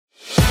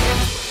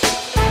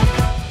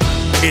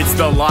It's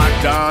the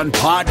Locked On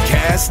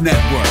Podcast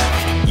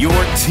Network, your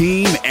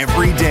team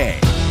every day.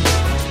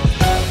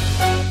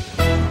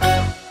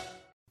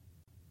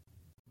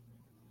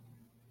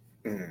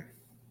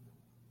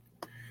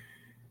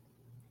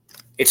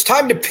 It's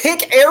time to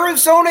pick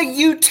Arizona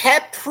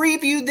UTEP,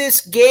 preview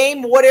this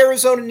game, what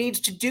Arizona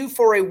needs to do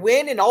for a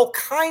win, and all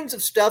kinds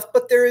of stuff.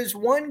 But there is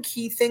one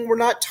key thing we're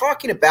not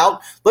talking about.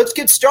 Let's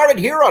get started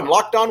here on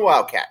Locked On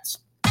Wildcats.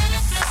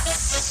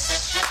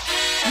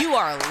 You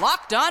are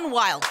Locked On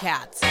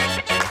Wildcats,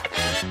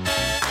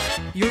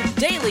 your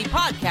daily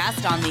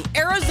podcast on the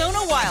Arizona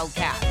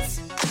Wildcats,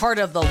 part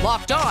of the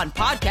Locked On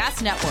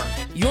Podcast Network,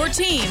 your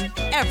team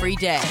every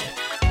day.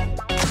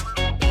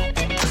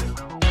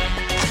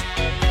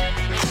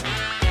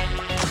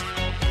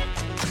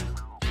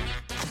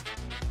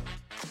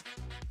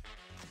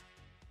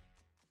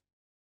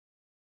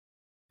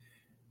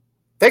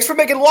 Thanks for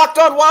making Locked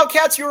On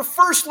Wildcats your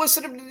first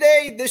listen of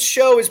today. This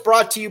show is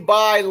brought to you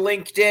by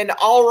LinkedIn.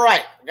 All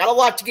right, got a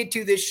lot to get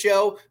to this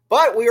show,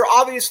 but we are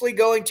obviously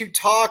going to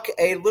talk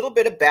a little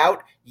bit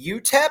about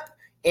UTEP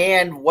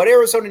and what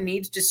Arizona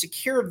needs to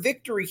secure a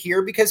victory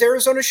here, because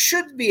Arizona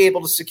should be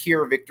able to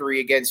secure a victory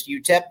against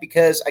UTEP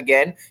because,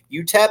 again,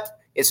 UTEP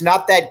is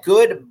not that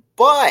good.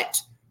 But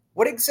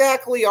what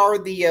exactly are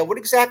the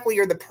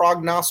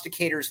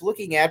prognosticators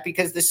looking at?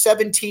 Because the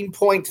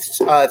 17-point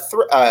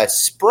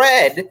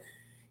spread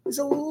is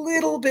a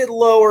little bit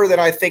lower than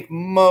I think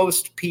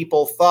most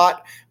people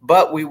thought,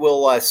 but we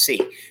will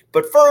see.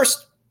 But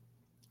first,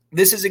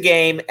 this is a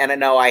game, and I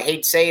know I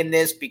hate saying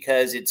this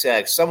because it's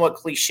somewhat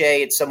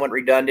cliche, it's somewhat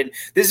redundant.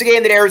 This is a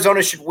game that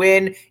Arizona should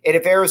win, and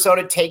if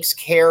Arizona takes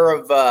care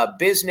of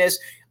business,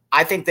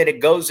 I think that it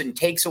goes and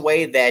takes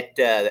away that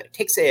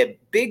takes a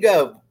big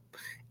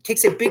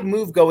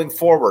move going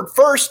forward.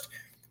 First,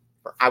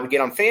 I would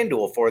get on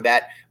FanDuel for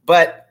that,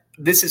 but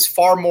this is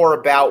far more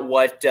about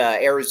what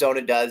Arizona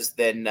does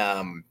than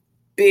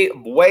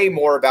way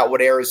more about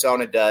what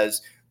Arizona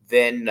does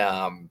than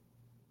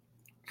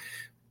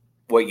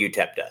what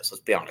UTEP does.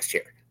 Let's be honest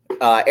here.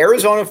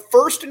 Arizona,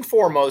 first and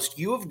foremost,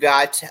 you've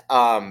got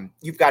a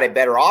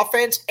better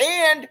offense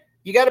and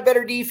you got a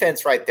better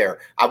defense right there.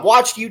 I've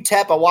watched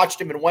UTEP. I watched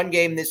them in one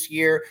game this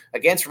year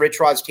against Rich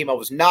Rod's team. I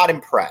was not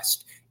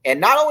impressed. And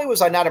not only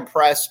was I not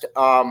impressed,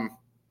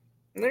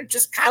 it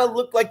just kind of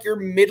looked like your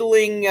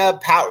middling,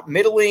 not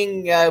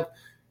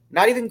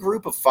even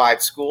group of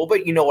five school,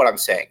 but you know what I'm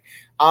saying.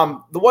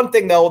 The one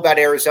thing, though, about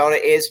Arizona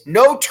is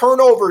no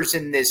turnovers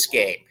in this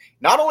game.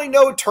 Not only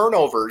no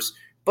turnovers,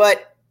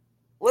 but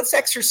let's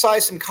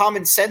exercise some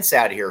common sense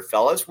out here,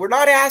 fellas. We're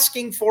not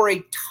asking for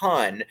a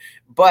ton,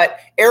 but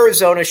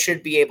Arizona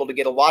should be able to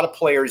get a lot of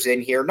players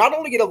in here. Not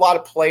only get a lot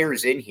of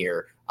players in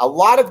here, a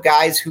lot of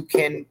guys who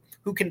can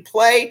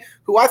play,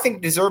 who I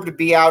think deserve to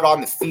be out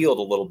on the field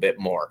a little bit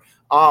more.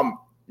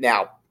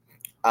 Now,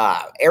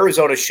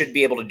 Arizona should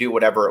be able to do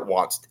whatever it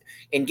wants.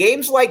 In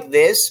games like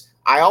this,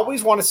 I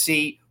always want to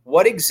see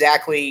what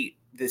exactly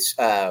this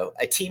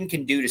a team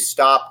can do to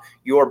stop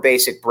your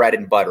basic bread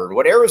and butter. And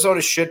what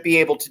Arizona should be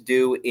able to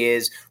do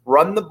is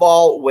run the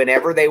ball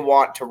whenever they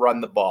want to run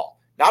the ball.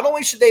 Not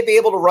only should they be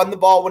able to run the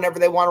ball whenever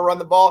they want to run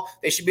the ball,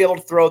 they should be able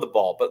to throw the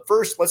ball. But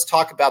first, let's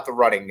talk about the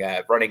running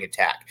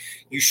attack.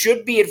 You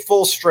should be at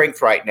full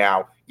strength right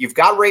now. You've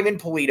got Raymond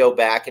Polito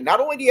back, and not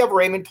only do you have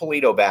Raymond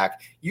Polito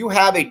back, you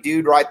have a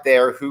dude right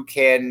there who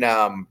can.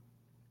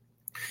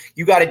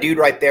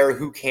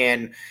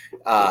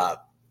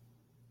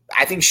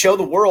 I think, show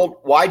the world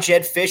why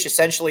Jedd Fisch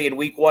essentially in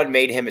week one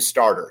made him a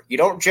starter. You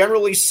don't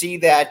generally see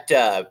that.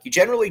 You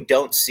generally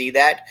don't see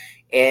that,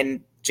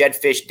 and Jedd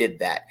Fisch did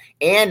that.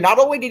 And not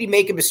only did he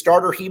make him a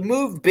starter, he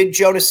moved big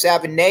Jonas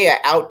Savaiinaea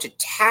out to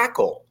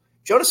tackle.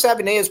 Jonas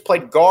Savaiinaea has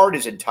played guard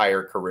his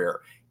entire career.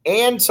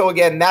 And so,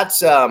 again,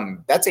 that's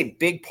a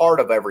big part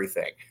of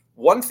everything.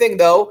 One thing,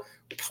 though,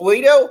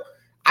 Polito,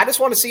 I just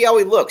want to see how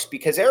he looks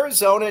because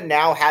Arizona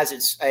now has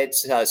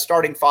its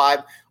starting five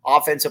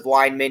offensive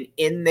linemen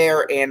in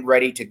there and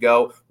ready to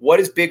go. What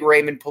is big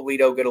Raymond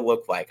Polito going to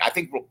look like? I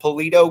think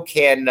Polito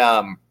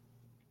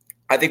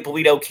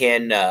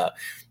can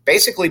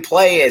basically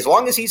play as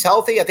long as he's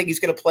healthy. I think he's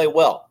going to play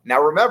well.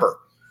 Now, remember,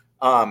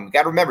 got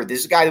to remember, this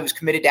is a guy that was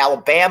committed to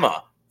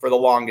Alabama for the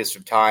longest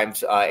of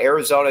times.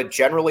 Arizona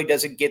generally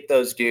doesn't get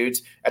those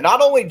dudes. And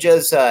not only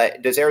does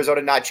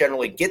Arizona not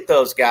generally get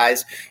those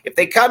guys, if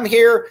they come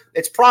here,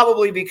 it's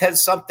probably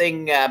because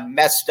something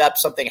messed up,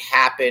 something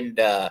happened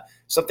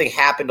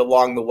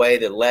along the way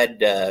that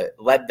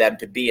led them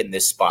to be in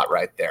this spot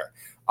right there.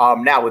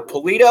 Now with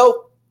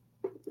Polito,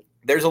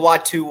 there's a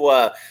lot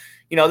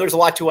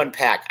to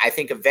unpack. I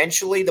think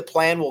eventually the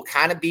plan will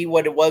kind of be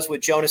what it was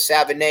with Jonas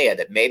Savaiinaea,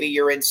 that maybe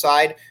you're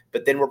inside,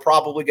 but then we're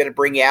probably going to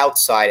bring you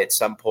outside at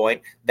some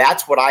point.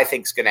 That's what I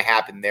think is going to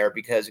happen there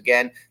because,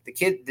 again,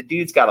 the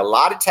dude's got a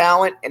lot of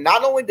talent. And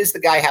not only does the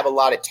guy have a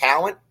lot of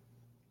talent,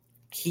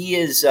 he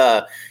is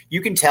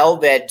you can tell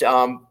that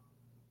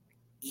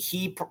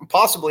he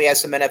possibly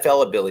has some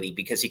NFL ability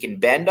because he can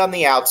bend on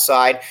the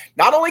outside.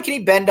 Not only can he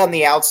bend on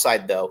the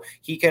outside, though,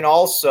 he can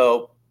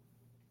also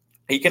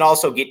he can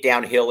also get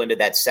downhill into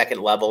that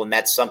second level, and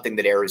that's something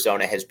that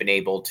Arizona has been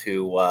able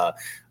to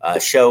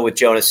show with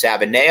Jonas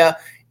Savaiinaea,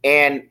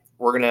 and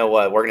we're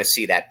gonna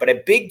see that. But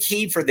a big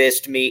key for this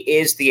to me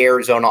is the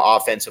Arizona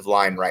offensive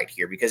line right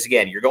here, because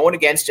again, you're going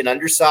against an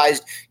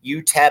undersized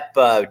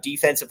UTEP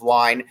defensive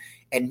line.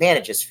 And man,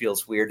 it just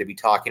feels weird to be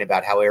talking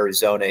about how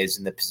Arizona is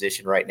in the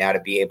position right now to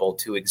be able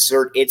to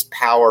exert its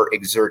power,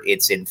 exert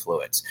its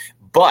influence.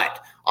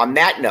 But on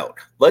that note,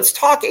 let's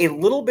talk a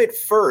little bit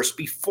first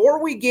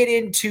before we get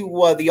into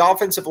the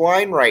offensive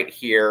line right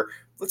here.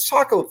 Let's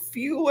talk a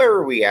few. Where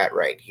are we at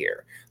right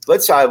here? We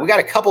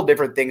got a couple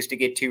different things to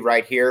get to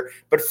right here.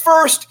 But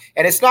first,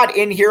 and it's not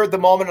in here at the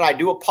moment, and I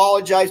do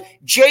apologize,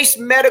 Jace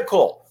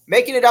Medical,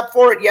 making it up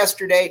for it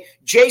yesterday.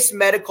 Jace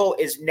Medical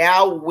is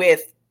now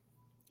with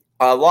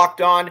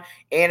Locked On.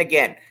 And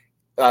again,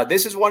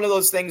 this is one of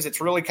those things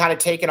that's really kind of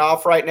taken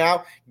off right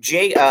now.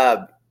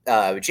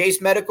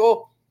 Jace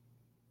Medical,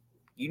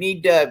 you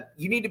need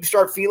to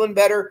start feeling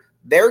better.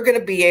 They're going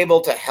to be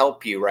able to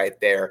help you right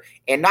there.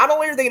 And not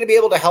only are they going to be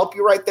able to help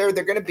you right there,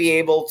 they're going to be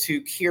able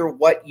to cure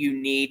what you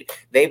need.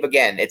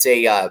 It's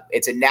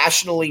a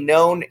nationally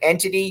known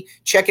entity.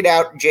 Check it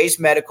out,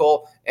 Jace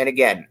Medical. And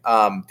again,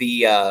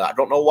 I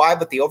don't know why,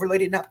 but the overlay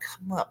did not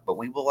come up, but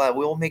we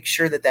will make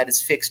sure that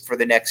is fixed for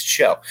the next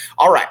show.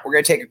 All right, we're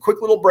going to take a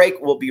quick little break.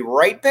 We'll be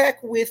right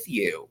back with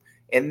you.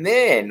 And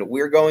then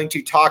we're going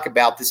to talk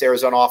about this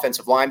Arizona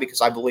offensive line,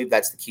 because I believe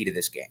that's the key to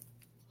this game.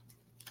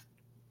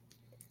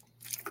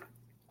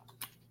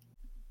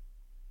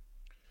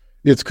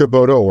 It's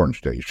Kubota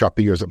Orange Day. Shop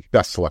the year's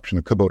best selection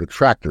of Kubota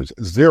tractors,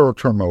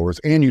 zero-turn mowers,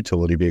 and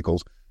utility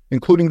vehicles,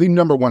 including the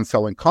 #1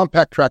 selling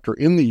compact tractor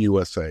in the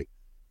USA.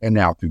 And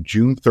now through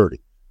June 30,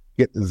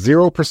 get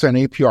 0%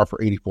 APR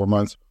for 84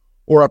 months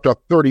or up to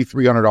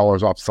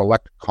 $3,300 off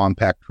select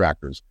compact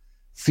tractors.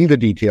 See the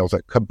details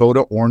at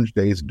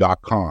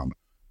KubotaOrangeDays.com.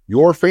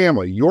 Your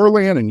family, your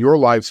land, and your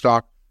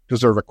livestock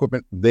deserve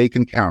equipment they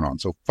can count on.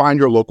 So find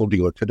your local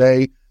dealer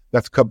today.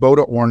 That's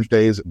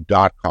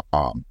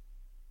KubotaOrangeDays.com.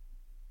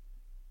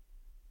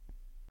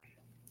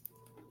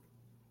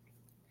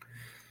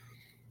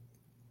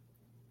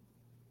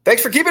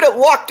 Thanks for keeping it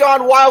locked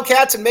on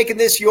Wildcats and making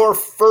this your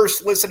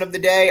first listen of the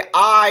day.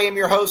 I am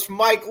your host,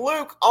 Mike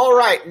Luke. All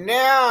right,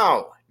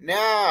 now,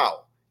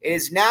 it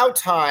is now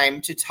time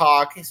to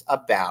talk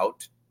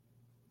about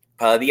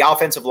the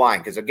offensive line.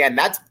 Because again,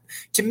 that's,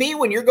 to me,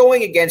 when you're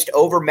going against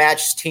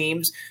overmatched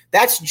teams,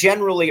 that's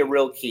generally a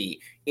real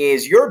key,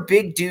 is your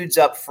big dudes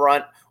up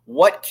front,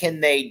 what can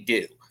they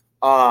do?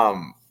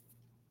 Not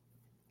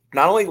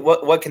only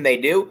what can they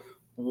do,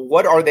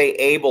 what are they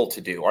able to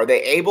do? Are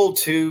they able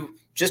to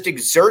just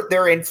exert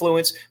their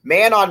influence,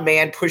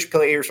 man-on-man, push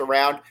players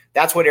around?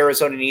 That's what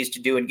Arizona needs to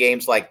do in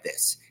games like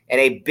this.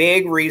 And a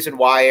big reason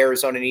why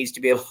Arizona needs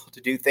to be able to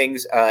do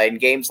things in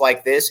games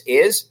like this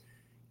is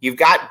you've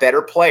got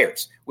better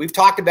players. We've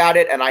talked about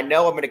it, and I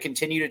know I'm going to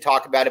continue to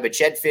talk about it, but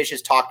Jed Fish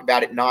has talked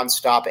about it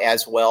nonstop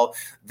as well,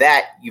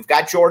 that you've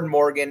got Jordan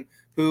Morgan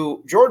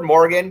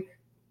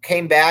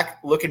came back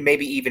looking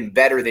maybe even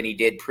better than he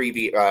did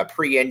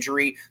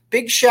pre-injury.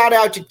 Big shout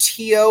out to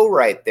T.O.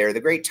 right there, the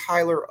great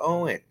Tyler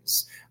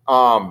Owens.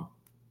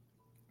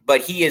 But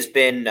he has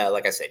been,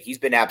 like I said, he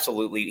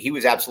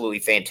was absolutely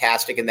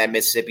fantastic in that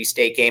Mississippi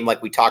State game.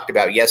 Like we talked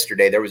about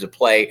yesterday, there was a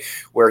play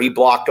where he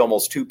blocked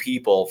almost two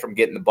people from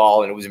getting the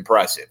ball, and it was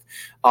impressive.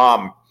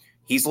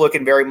 He's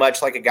looking very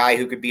much like a guy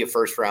who could be a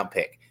first-round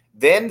pick.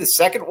 Then the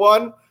second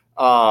one,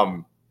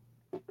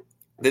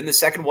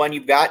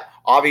 you've got,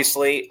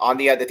 obviously, on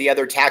the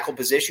other tackle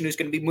position who's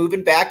going to be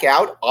moving back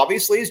out,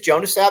 obviously, is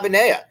Jonas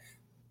Savaiinaea.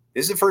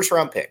 This is a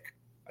first-round pick.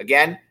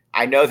 Again,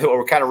 I know that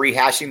we're kind of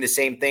rehashing the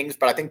same things,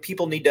 but I think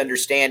people need to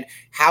understand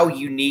how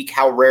unique,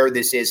 how rare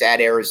this is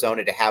at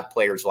Arizona to have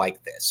players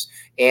like this.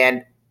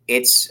 And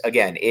it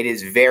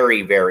is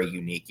very, very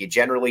unique. You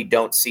generally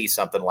don't see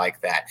something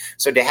like that.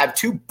 So to have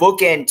two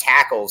bookend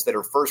tackles that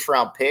are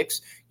first-round picks,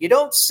 you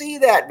don't see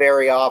that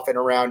very often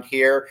around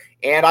here.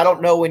 And I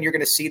don't know when you're going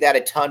to see that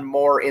a ton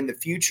more in the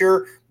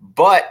future,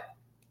 but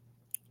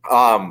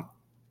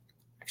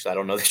actually, I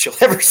don't know that you'll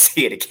ever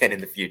see it again in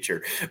the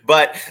future.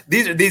 But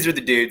these are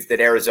the dudes that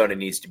Arizona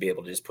needs to be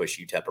able to just push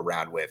UTEP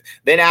around with.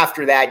 Then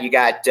after that, you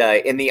got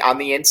on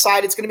the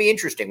inside, it's going to be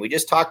interesting. We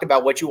just talked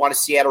about what you want to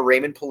see out of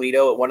Raymond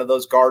Polito at one of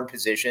those guard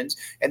positions.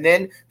 And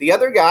then the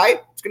other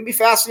guy it's going to be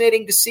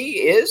fascinating to see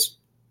is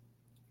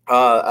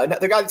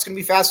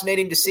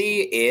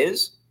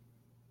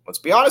let's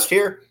be honest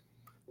here,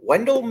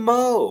 Wendell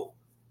Moe.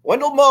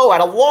 Wendell Moe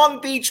out of Long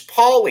Beach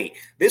Poly.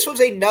 This was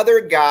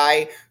another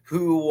guy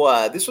who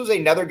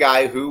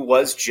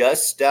was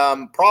just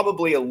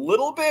probably a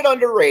little bit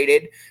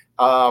underrated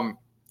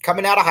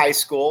coming out of high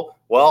school.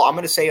 Well, I'm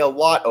going to say a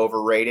lot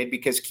overrated,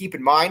 because keep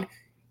in mind,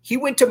 he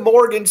went to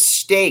Morgan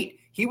State.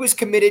 He was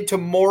committed to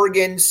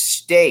Morgan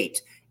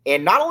State.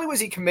 And not only was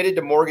he committed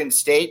to Morgan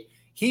State,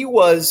 he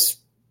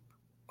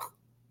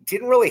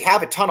didn't really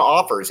have a ton of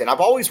offers. And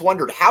I've always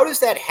wondered, how does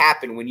that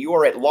happen when you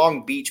are at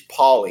Long Beach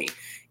Poly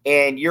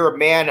and you're a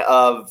man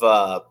of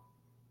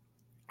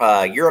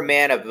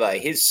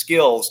his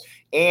skills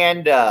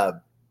and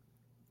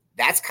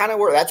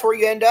that's where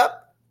you end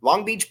up.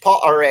 Morgan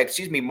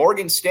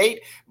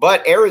State,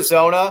 but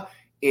Arizona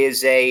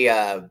is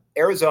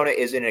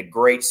in a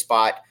great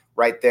spot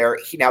right there.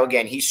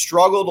 He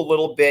struggled a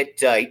little bit.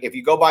 If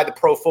you go by the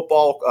Pro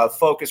Football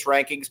Focus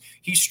rankings,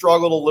 he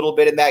struggled a little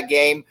bit in that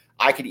game.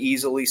 I could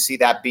easily see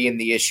that being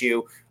the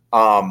issue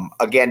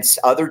against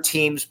other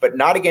teams, but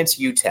not against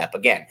UTEP.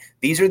 Again,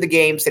 these are the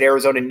games that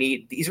Arizona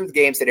need. These are the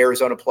games that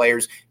Arizona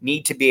players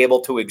need to be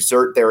able to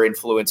exert their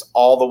influence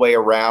all the way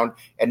around.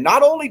 And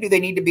not only do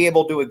they need to be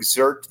able to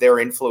exert their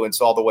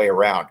influence all the way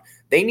around,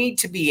 they need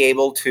to be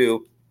able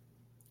to,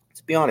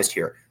 let's be honest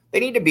here, they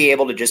need to be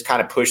able to just kind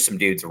of push some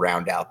dudes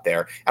around out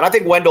there. And I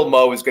think Wendell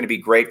Moe is going to be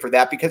great for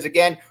that because,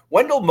 again,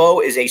 Wendell Moe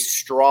is a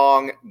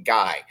strong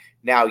guy.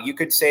 Now, you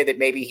could say that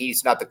maybe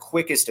he's not the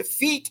quickest of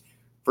feet,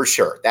 for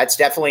sure.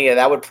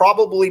 That would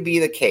probably be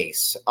the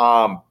case.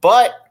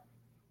 But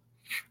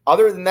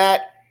other than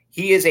that,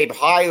 he is a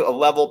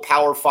high-level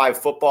Power 5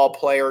 football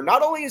player.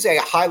 Not only is he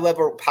a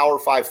high-level Power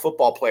 5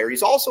 football player,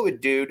 he's also a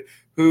dude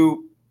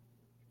who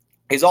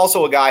is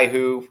also a guy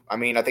who, I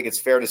think it's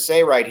fair to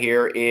say right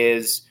here,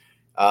 is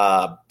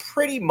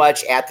pretty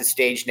much at the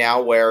stage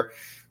now where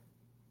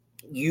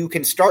you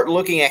can start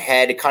looking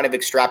ahead, kind of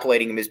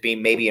extrapolating him as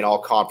being maybe an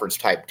all-conference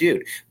type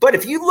dude. But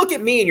if you look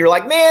at me and you're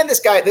like, man,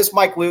 this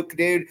Mike Luke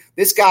dude,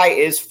 this guy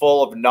is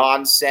full of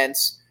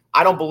nonsense.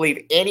 I don't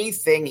believe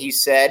anything he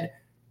said.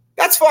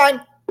 That's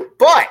fine.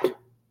 But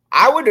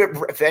I would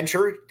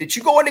venture that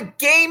you go into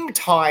Game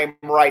Time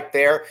right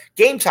there.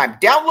 Game Time.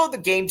 Download the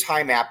Game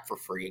Time app for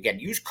free. Again,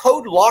 use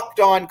code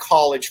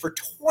LOCKEDONCollege for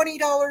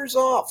 $20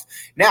 off.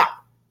 Now,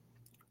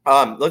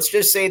 let's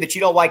just say that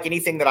you don't like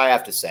anything that I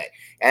have to say.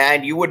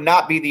 And you would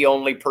not be the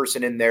only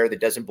person in there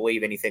that doesn't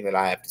believe anything that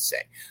I have to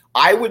say.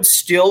 I would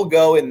still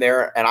go in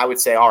there and I would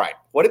say, all right,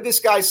 what did this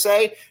guy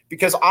say?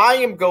 Because I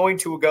am going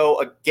to go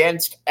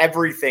against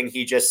everything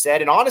he just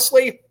said. And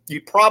honestly,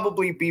 you'd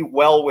probably be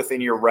well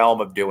within your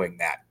realm of doing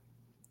that.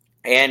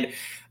 And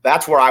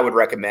that's where I would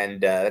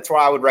recommend.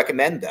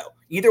 Though.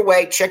 Either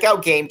way, check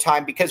out Game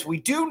Time because we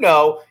do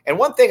know, and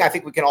one thing I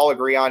think we can all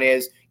agree on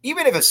is,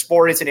 even if a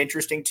sport isn't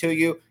interesting to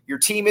you, your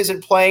team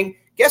isn't playing,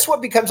 guess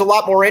what becomes a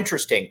lot more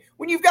interesting?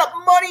 When you've got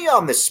money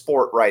on the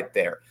sport right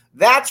there.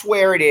 That's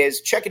where it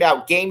is. Check it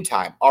out, Game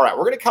Time. All right,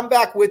 we're going to come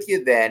back with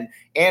you then,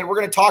 and we're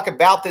going to talk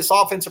about this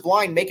offensive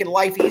line making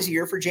life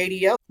easier for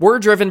JDL. We're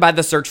driven by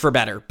the search for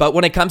better, but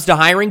when it comes to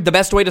hiring, the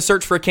best way to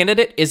search for a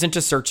candidate isn't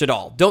to search at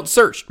all. Don't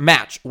search,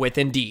 match with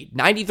Indeed.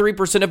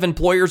 93% of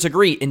employers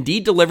agree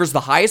Indeed delivers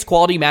the highest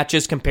quality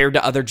matches compared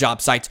to other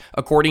job sites,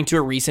 according to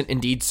a recent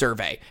Indeed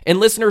survey. And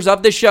listeners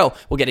of this show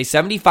will get a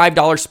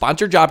 $75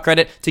 sponsored job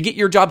credit to get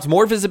your jobs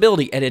more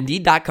visibility at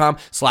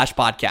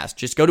Indeed.com/podcast.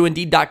 Just go to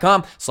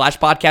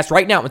Indeed.com/podcast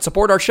right now and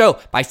support our show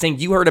by saying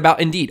you heard about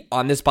Indeed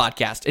on this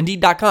podcast.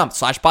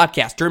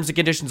 Indeed.com/podcast. Terms and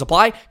conditions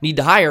apply. Need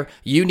to hire?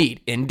 You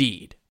need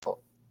Indeed.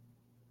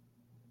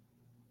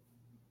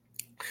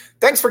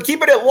 Thanks for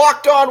keeping it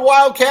locked on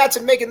Wildcats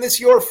and making this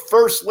your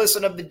first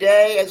listen of the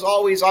day. As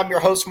always, I'm your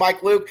host,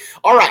 Mike Luke.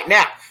 All right,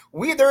 now,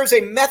 there is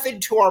a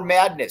method to our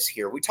madness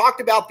here. We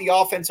talked about the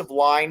offensive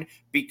line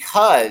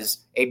because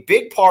a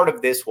big part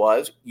of this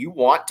was you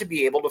want to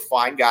be able to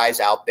find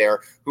guys out there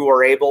who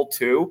are able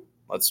to,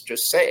 let's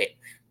just say,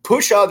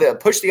 push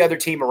the other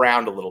team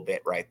around a little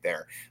bit right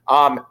there.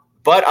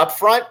 But up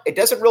front, it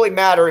doesn't really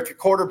matter if your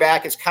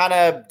quarterback is kind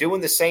of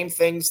doing the same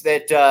things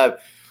that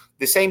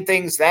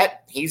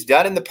he's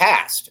done in the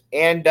past.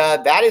 And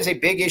that is a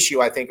big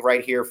issue, I think,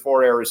 right here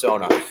for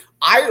Arizona.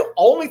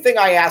 Only thing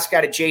I ask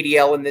out of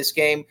JDL in this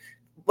game,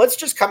 let's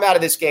just come out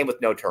of this game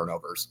with no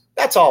turnovers.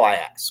 That's all I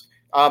ask.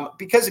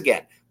 Because,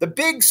 again, the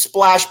big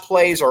splash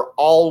plays are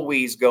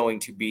always going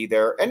to be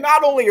there. And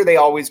not only are they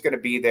always going to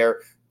be there,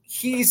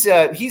 he's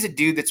a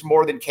dude that's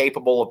more than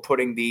capable of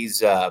putting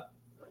these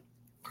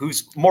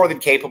who's more than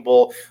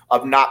capable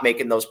of not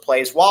making those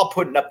plays while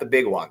putting up the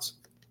big ones.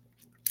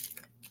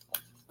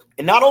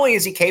 And not only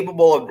is he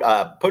capable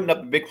of putting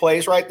up the big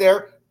plays right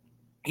there,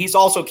 he's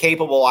also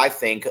capable, I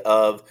think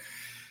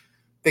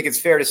it's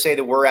fair to say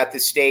that we're at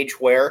this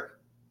stage where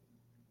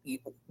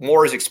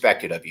more is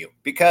expected of you,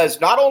 because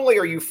not only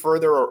are you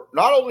further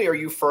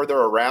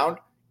along,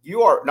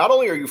 you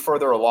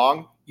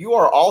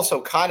are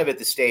also kind of at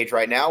the stage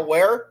right now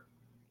where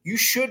you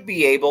should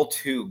be able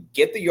to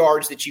get the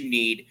yards that you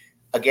need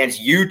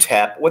against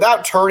UTEP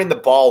without turning the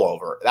ball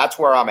over. That's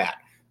where I'm at.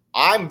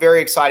 I'm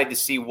very excited to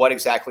see what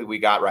exactly we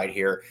got right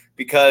here,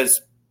 because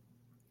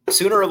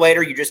sooner or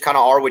later you just kind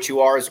of are what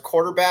you are as a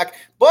quarterback.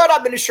 But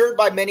I've been assured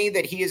by many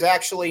that he is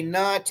actually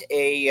not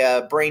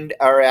a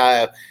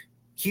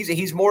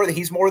he's more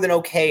than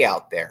okay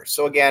out there.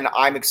 So again,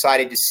 I'm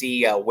excited to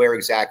see where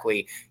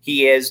exactly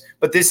he is.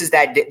 But this is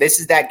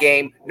that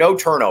game. No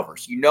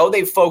turnovers. You know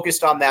they've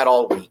focused on that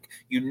all week.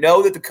 You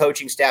know that the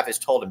coaching staff has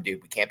told him,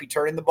 dude, we can't be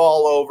turning the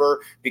ball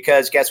over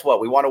because guess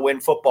what? We want to win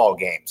football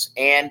games.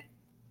 And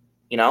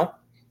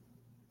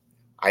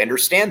I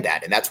understand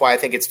that, and that's why I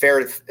think it's fair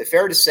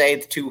to say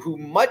to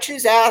whom much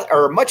is asked,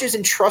 or much is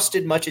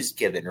entrusted, much is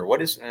given, or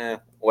what is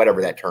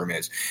whatever that term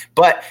is.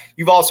 But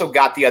you've also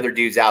got the other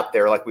dudes out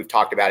there, like we've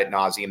talked about ad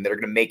nauseum, that are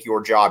going to make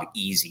your job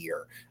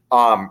easier.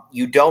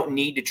 You don't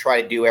need to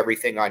try to do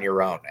everything on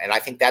your own. And I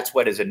think that's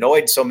what has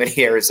annoyed so many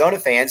Arizona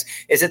fans,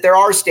 is that there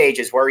are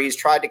stages where he's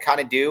tried to kind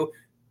of do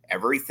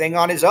everything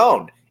on his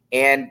own.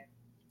 And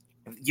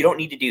you don't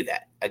need to do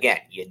that. Again,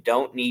 you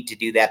don't need to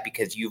do that,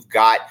 because you've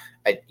got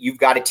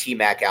a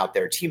T-Mac out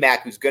there.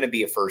 T-Mac, who's going to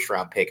be a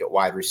first-round pick at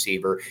wide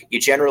receiver. You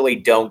generally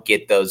don't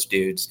get those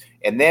dudes.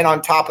 And then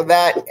on top of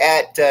that,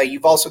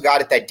 you've also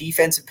got at that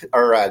defensive,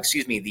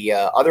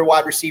 the other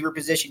wide receiver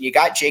position, you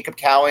got Jacob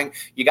Cowing,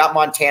 you got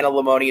Montana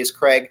Lamonius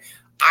Craig.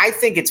 I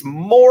think it's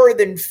more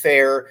than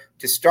fair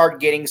to start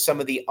getting some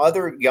of the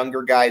other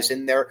younger guys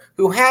in there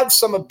who have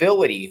some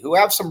ability, who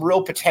have some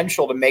real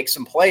potential to make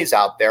some plays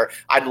out there.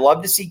 I'd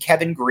love to see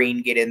Kevin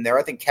Green get in there.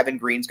 I think Kevin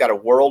Green's got a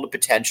world of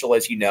potential,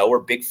 as you know. We're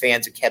big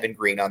fans of Kevin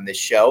Green on this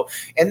show.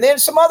 And then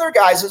some other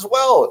guys as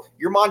well.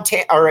 Your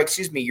Malachi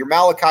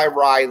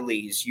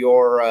Rileys,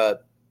 your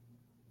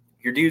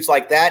dudes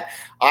like that.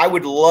 I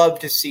would love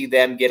to see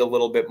them get a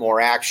little bit more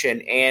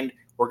action, and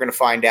we're going to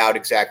find out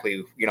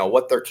exactly,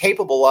 what they're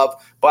capable of,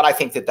 but I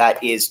think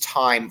that is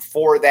time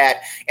for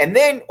that. And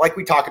then, like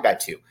we talked about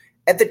too,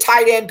 at the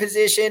tight end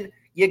position,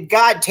 you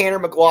got Tanner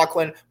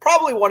McLaughlin,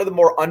 probably one of the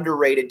more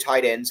underrated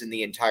tight ends in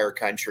the entire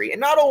country. And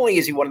not only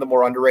is he one of the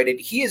more underrated,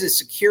 he is a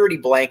security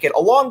blanket,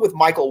 along with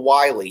Michael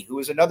Wiley, who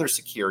is another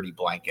security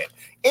blanket.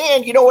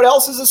 And you know what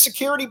else is a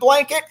security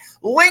blanket?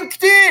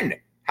 LinkedIn.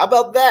 How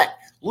about that?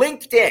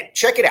 LinkedIn.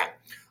 Check it out.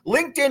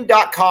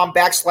 LinkedIn.com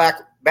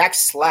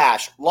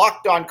 //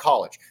 Locked On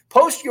College.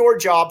 Post your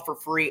job for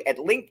free at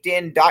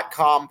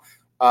LinkedIn.com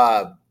 /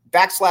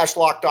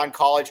 Locked On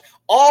College.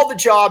 All the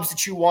jobs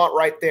that you want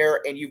right there,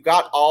 and you've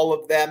got all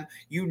of them.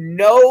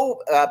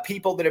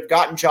 People that have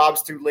gotten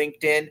jobs through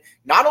LinkedIn.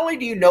 Not only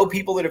do you know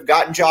people that have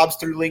gotten jobs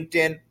through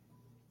LinkedIn,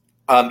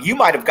 you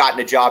might have gotten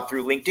a job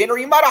through LinkedIn, or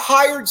you might have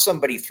hired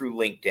somebody through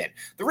LinkedIn.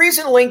 The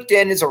reason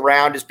LinkedIn is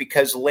around is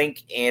because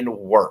LinkedIn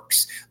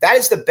works. That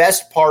is the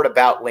best part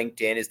about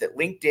LinkedIn, is that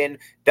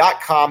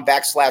LinkedIn.com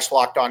 /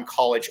 Locked On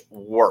College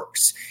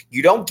works.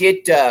 You don't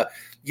get,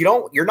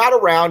 you're not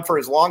around for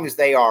as long as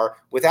they are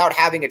without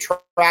having a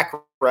track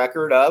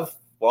record of,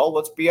 well,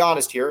 let's be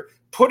honest here,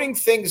 putting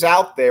things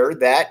out there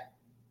that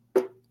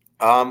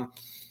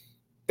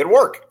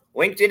work.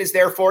 LinkedIn is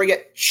there for you.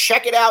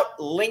 Check it out,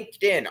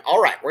 LinkedIn.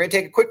 All right, we're going to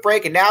take a quick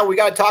break, and now we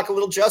got to talk a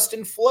little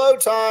Justin Flo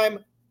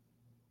time.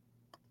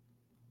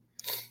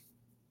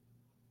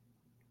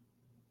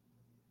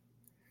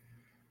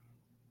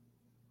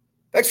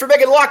 Thanks for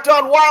making Locked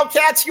On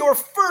Wildcats your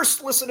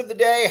first listen of the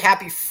day.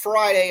 Happy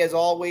Friday, as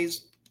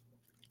always.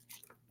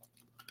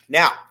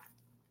 Now,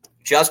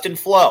 Justin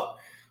Flo.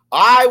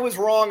 I was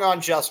wrong on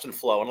Justin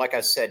Flo, and like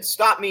I said,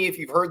 stop me if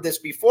you've heard this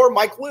before.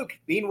 Mike Luke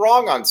being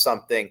wrong on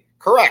something.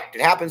 Correct.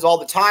 It happens all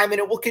the time, and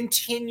it will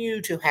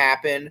continue to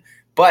happen.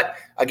 But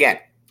again,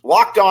 on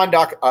Locked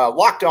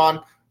On,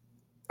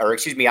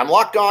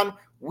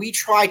 we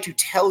try to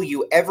tell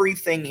you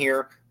everything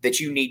here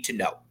that you need to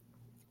know.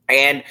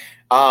 And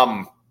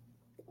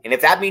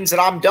if that means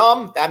that I'm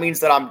dumb, that means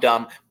that I'm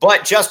dumb.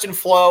 But Justin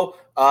Flo,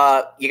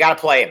 you got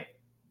to play him.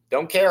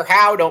 Don't care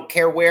how, don't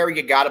care where,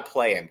 you got to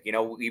play him.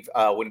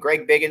 When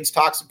Greg Biggins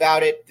talks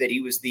about it, that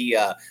he was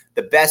the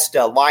best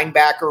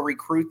linebacker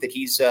recruit that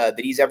he's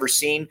ever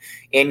seen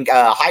in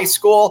high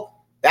school,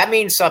 that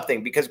means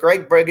something, because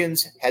Greg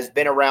Biggins has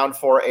been around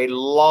for a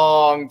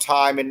long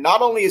time. And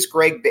not only has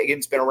Greg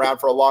Biggins been around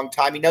for a long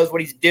time, he knows what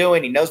he's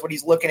doing. He knows what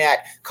he's looking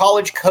at.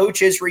 College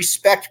coaches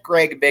respect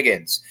Greg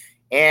Biggins.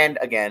 And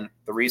again,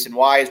 the reason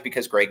why is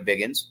because Greg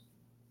Biggins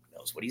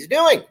knows what he's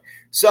doing.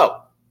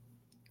 So,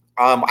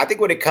 I think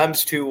when it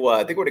comes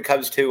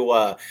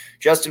to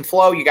Justin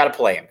Flo, you got to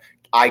play him.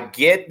 I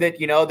get that,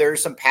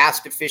 there's some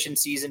past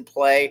deficiencies in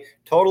play.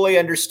 Totally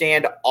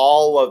understand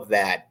all of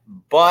that.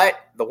 But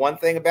the one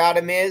thing about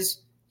him is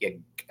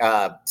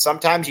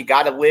sometimes you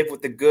got to live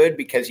with the good,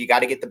 because you got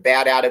to get the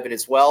bad out of it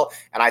as well.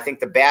 And I think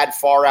the bad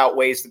far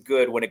outweighs the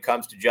good when it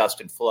comes to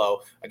Justin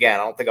Flo. Again,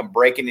 I don't think I'm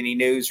breaking any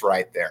news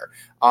right there.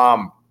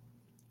 I'm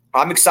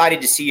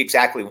excited to see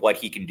exactly what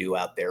he can do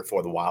out there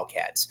for the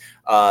Wildcats.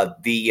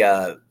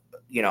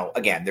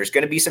 Again, there's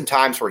going to be some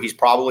times where he's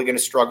probably going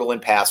to struggle in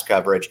pass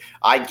coverage.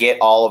 I get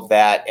all of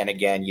that. And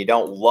again, you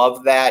don't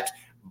love that,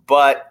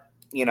 but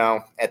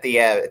at the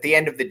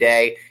end of the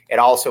day, it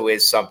also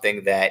is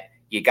something that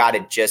you got to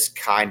just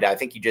I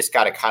think you just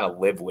got to kind of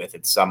live with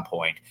at some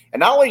point.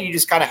 And not only you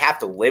just kind of have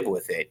to live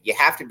with it, you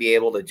have to be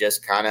able to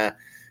just kind of,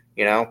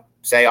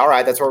 say, all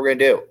right, that's what we're going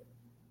to do.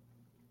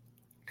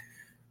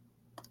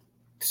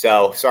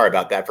 So sorry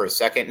about that for a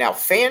second. Now,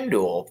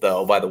 FanDuel,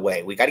 though, by the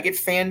way, we got to get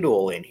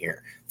FanDuel in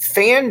here.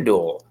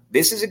 FanDuel,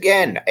 this is,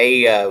 again,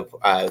 a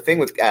thing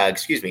with,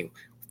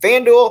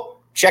 FanDuel,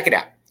 check it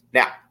out.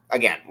 Now,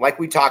 again, like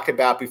we talked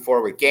about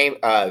before with game,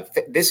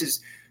 this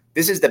is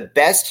the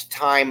best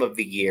time of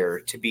the year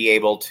to be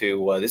able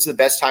to,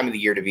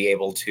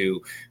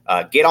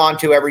 get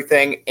onto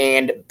everything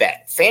and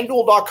bet.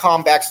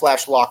 FanDuel.com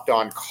 / Locked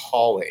On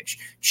College.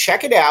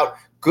 Check it out.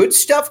 Good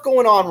stuff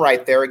going on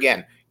right there.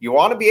 Again, You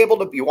want to be able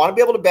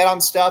to bet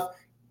on stuff.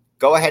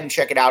 Go ahead and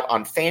check it out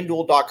on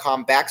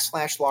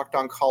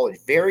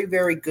FanDuel.com/LockedOnCollege. Very,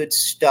 very good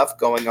stuff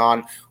going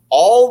on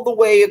all the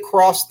way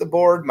across the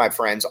board, my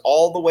friends,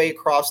 all the way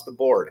across the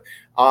board.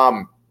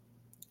 From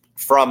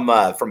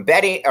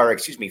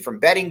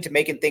betting to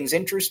making things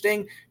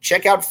interesting,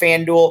 check out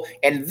FanDuel.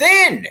 And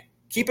then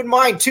keep in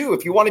mind too,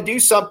 if you want to do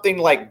something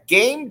like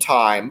Game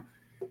Time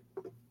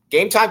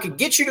can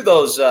get you to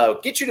those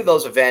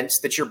events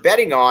that you're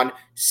betting on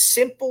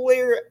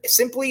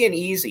simply and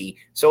easy.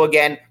 So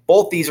again,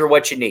 both these are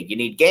what you need. You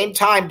need Game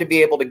Time to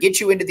be able to get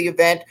you into the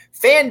event,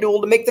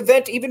 FanDuel to make the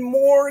event even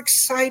more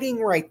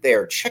exciting right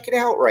there. Check it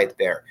out right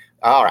there.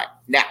 All right.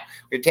 Now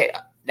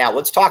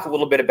let's talk a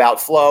little bit about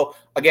Flo.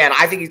 Again,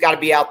 I think he's got to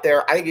be out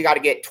there. I think you got to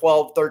get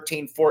 12,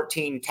 13,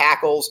 14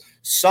 tackles,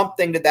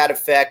 something to that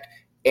effect.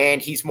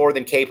 And he's more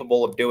than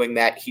capable of doing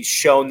that. He's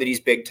shown that he's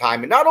big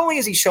time. And not only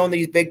has he shown that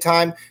he's big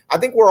time, I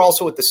think we're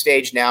also at the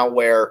stage now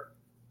where,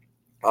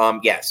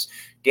 yes,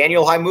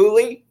 Daniel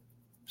Haimuli,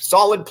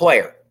 solid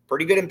player,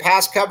 pretty good in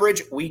pass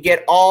coverage. We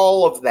get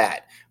all of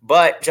that.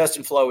 But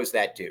Justin Flo is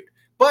that dude.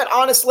 But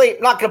honestly,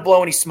 I'm not going to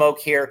blow any smoke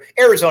here.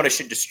 Arizona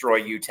should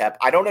destroy UTEP.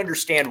 I don't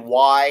understand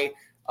why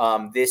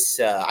I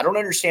don't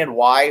understand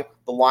why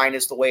the line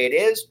is the way it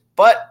is,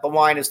 but the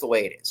line is the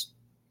way it is.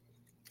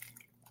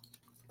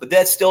 But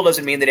that still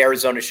doesn't mean that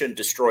Arizona shouldn't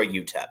destroy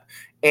UTEP.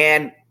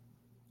 And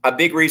a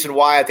big reason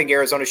why I think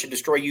Arizona should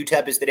destroy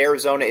UTEP is that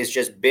Arizona is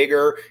just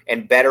bigger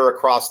and better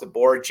across the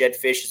board. Jed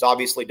Fish has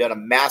obviously done a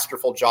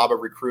masterful job of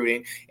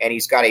recruiting, and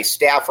he's got a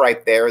staff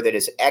right there that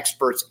is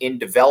experts in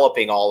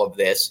developing all of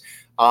this.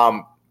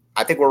 I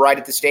think we're right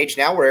at the stage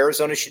now where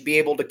Arizona should be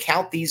able to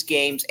count these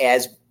games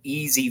as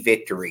easy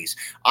victories.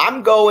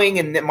 I'm going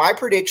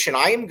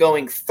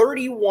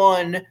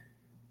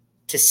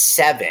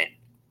 31-7.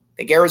 I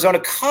think Arizona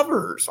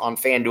covers on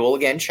FanDuel.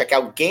 Again, check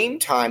out Game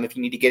Time if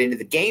you need to get into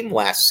the game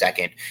last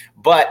second.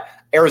 But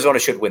Arizona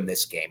should win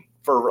this game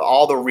for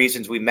all the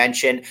reasons we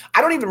mentioned.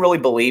 I don't even really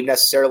believe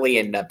necessarily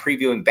in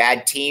previewing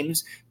bad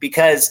teams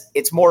because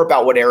it's more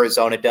about what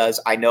Arizona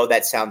does. I know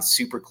that sounds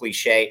super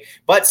cliche,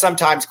 but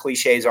sometimes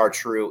cliches are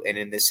true. And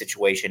in this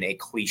situation, a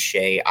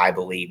cliche, I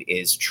believe,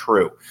 is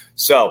true.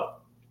 So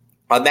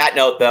on that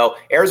note, though,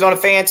 Arizona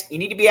fans, you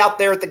need to be out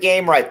there at the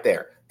game right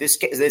there.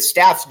 This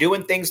staff's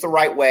doing things the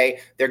right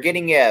way. They're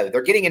getting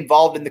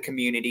involved in the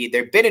community.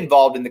 They've been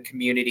involved in the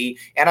community,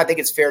 and I think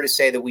it's fair to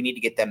say that we need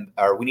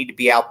to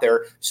be out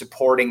there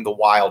supporting the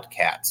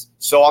Wildcats.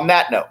 So on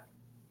that note,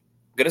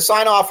 I'm going to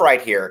sign off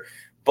right here.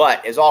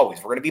 But as always,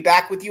 we're going to be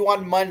back with you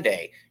on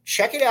Monday.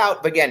 Check it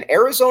out. But again,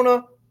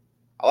 Arizona,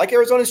 I like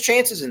Arizona's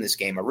chances in this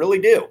game. I really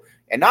do.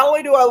 And not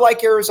only do I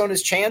like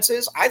Arizona's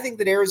chances, I think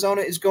that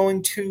Arizona is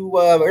going to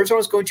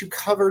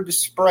cover the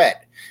spread.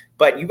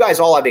 But you guys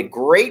all have a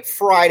great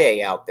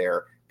Friday out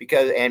there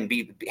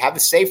have a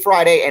safe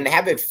Friday and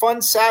have a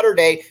fun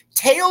Saturday.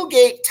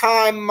 Tailgate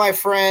time, my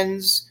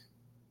friends.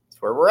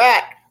 That's where we're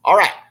at. All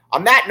right.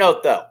 On that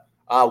note, though,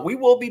 we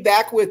will be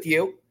back with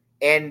you.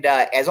 And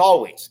as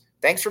always,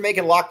 thanks for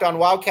making Locked On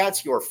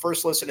Wildcats your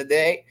first listen of the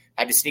day.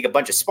 I had to sneak a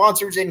bunch of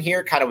sponsors in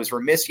here. Kind of was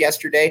remiss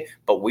yesterday,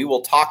 but we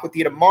will talk with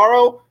you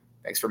tomorrow.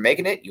 Thanks for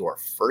making it your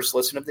first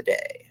listen of the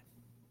day.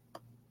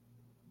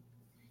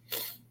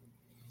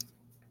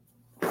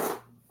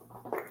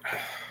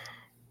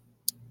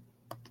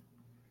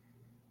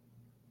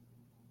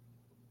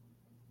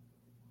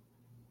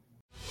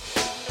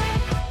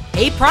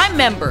 Hey, Prime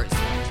members,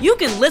 you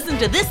can listen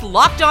to this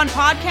Locked On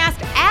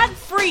podcast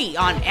ad-free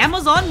on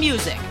Amazon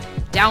Music.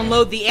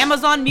 Download the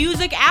Amazon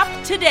Music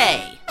app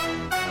today.